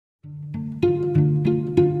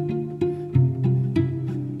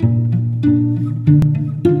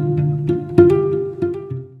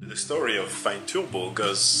turbo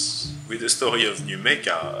goes with the story of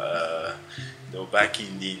NUMECA. Back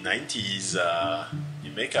in the 90s,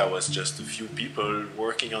 NUMECA was just a few people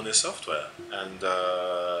working on the software,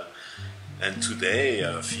 and today,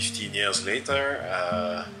 15 years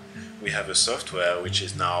later, we have a software which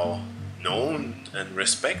is now known and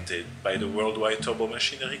respected by the worldwide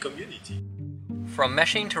turbomachinery community. From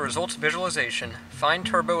meshing to results visualization, Find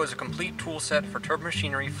Turbo is a complete toolset for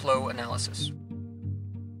turbomachinery flow analysis.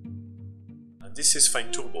 And this is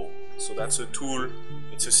Find Turbo. So that's a tool,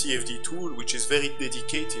 it's a CFD tool which is very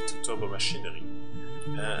dedicated to turbomachinery.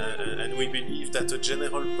 And we believe that a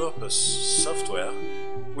general purpose software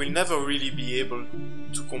will never really be able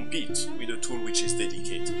to compete with a tool which is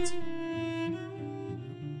dedicated.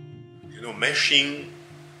 Meshing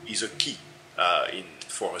is a key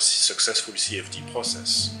for a successful CFD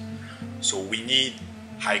process. So we need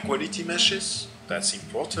high quality meshes, that's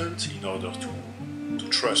important in order to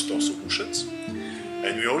trust our solutions.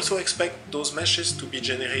 And we also expect those meshes to be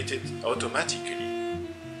generated automatically.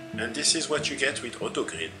 And this is what you get with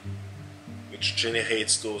AutoGrid, which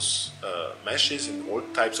generates those meshes and all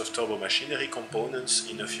types of turbomachinery components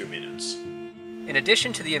in a few minutes. In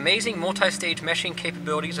addition to the amazing multi-stage meshing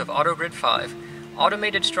capabilities of AutoGrid 5,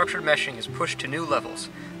 automated structured meshing is pushed to new levels,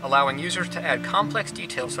 allowing users to add complex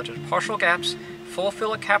details such as partial gaps, full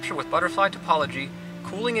fillet capture with butterfly topology,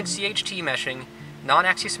 cooling and CHT meshing,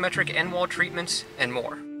 non-axisymmetric end wall treatments, and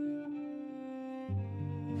more.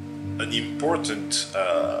 An important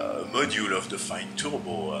module of the Find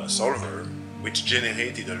Turbo solver, which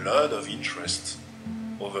generated a lot of interest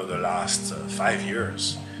over the last 5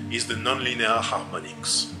 years, is the nonlinear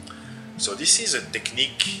harmonics. So this is a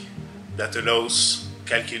technique that allows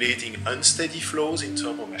calculating unsteady flows in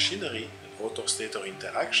turbomachinery and rotor-stator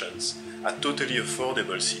interactions at totally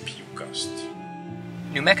affordable CPU cost.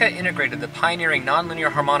 NUMECA integrated the pioneering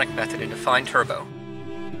nonlinear harmonic method into Find Turbo.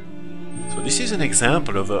 So this is an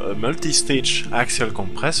example of a multi-stage axial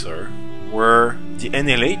compressor where the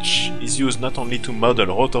NLH is used not only to model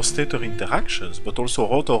rotor-stator interactions, but also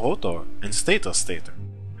rotor-rotor and stator-stator.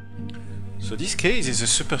 So this case is a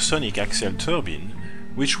supersonic axial turbine,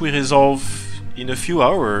 which we resolve in a few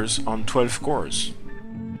hours on 12 cores.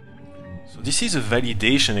 So this is a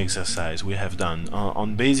validation exercise we have done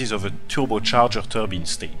on basis of a turbocharger turbine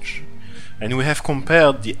stage. And we have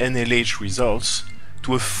compared the NLH results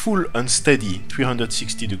to a full unsteady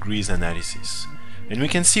 360 degrees analysis. And we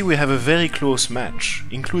can see we have a very close match,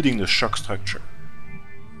 including the shock structure.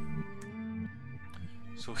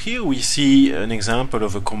 So here we see an example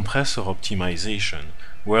of a compressor optimization,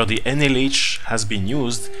 where the NLH has been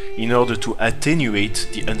used in order to attenuate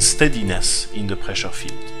the unsteadiness in the pressure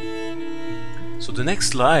field. So the next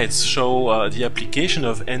slides show the application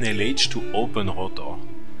of NLH to open rotor.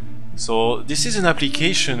 So this is an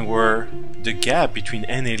application where the gap between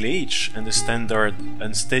NLH and the standard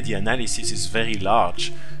unsteady analysis is very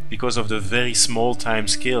large because of the very small time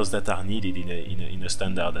scales that are needed in a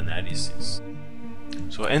standard analysis.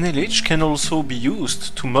 So NLH can also be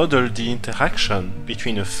used to model the interaction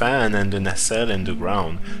between a fan and the nacelle and the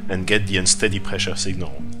ground and get the unsteady pressure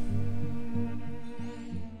signal.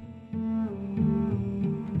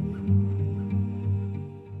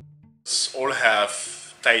 All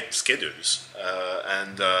have tight schedules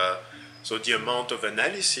so the amount of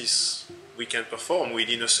analysis we can perform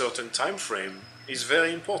within a certain time frame is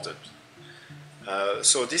very important.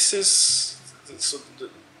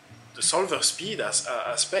 The solver speed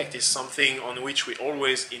aspect is something on which we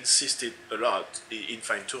always insisted a lot in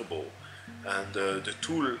Find Turbo, and the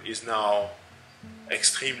tool is now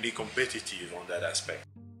extremely competitive on that aspect.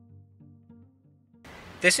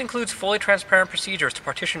 This includes fully transparent procedures to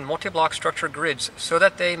partition multi-block structured grids so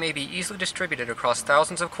that they may be easily distributed across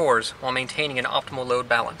thousands of cores while maintaining an optimal load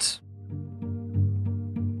balance.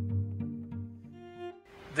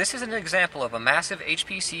 This is an example of a massive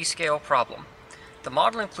HPC scale problem. The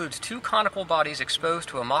model includes two conical bodies exposed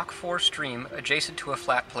to a Mach 4 stream adjacent to a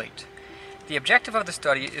flat plate. The objective of the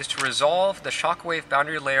study is to resolve the shockwave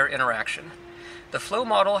boundary layer interaction. The flow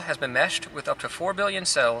model has been meshed with up to 4 billion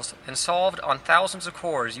cells and solved on thousands of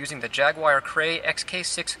cores using the Jaguar Cray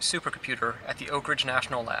XK6 supercomputer at the Oak Ridge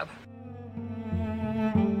National Lab.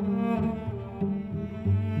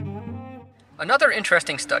 Another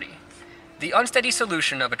interesting study, the unsteady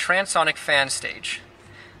solution of a transonic fan stage.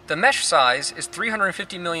 The mesh size is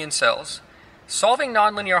 350 million cells. Solving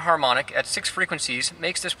nonlinear harmonic at 6 frequencies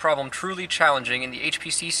makes this problem truly challenging in the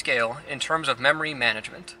HPC scale in terms of memory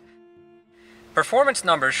management. Performance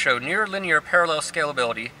numbers show near linear parallel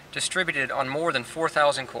scalability distributed on more than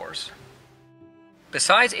 4,000 cores.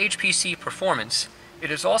 Besides HPC performance, It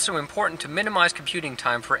is also important to minimize computing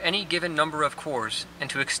time for any given number of cores and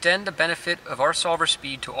to extend the benefit of our solver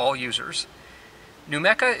speed to all users.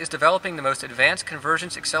 NUMECA is developing the most advanced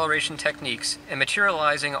convergence acceleration techniques and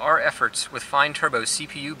materializing our efforts with FineTurbo's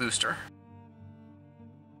CPU booster.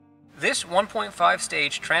 This 1.5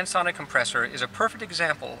 stage transonic compressor is a perfect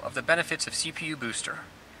example of the benefits of CPU booster.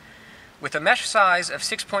 With a mesh size of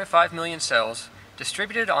 6.5 million cells,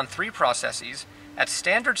 distributed on 3 processes, at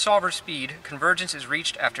standard solver speed, convergence is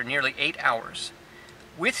reached after nearly 8 hours.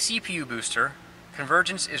 With CPU booster,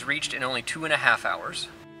 convergence is reached in only 2.5 hours.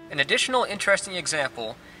 An additional interesting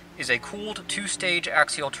example is a cooled 2-stage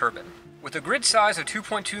axial turbine. With a grid size of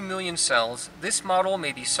 2.2 million cells, this model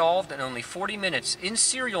may be solved in only 40 minutes in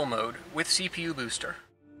serial mode with CPU booster.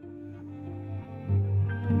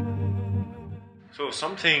 So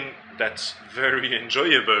something that's very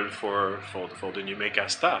enjoyable for the NUMECA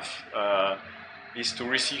staff is to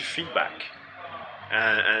receive feedback.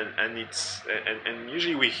 And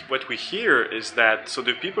usually what we hear is that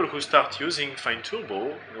the people who start using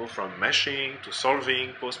FineTurbo, from meshing to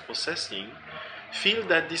solving, post-processing, feel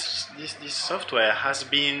that this software has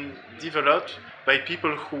been developed by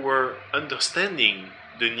people who were understanding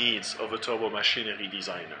the needs of a turbomachinery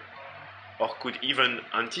designer, or could even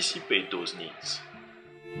anticipate those needs.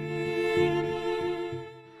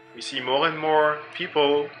 We see more and more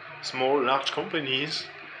people, small, large companies,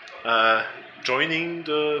 joining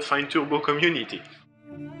the FineTurbo community.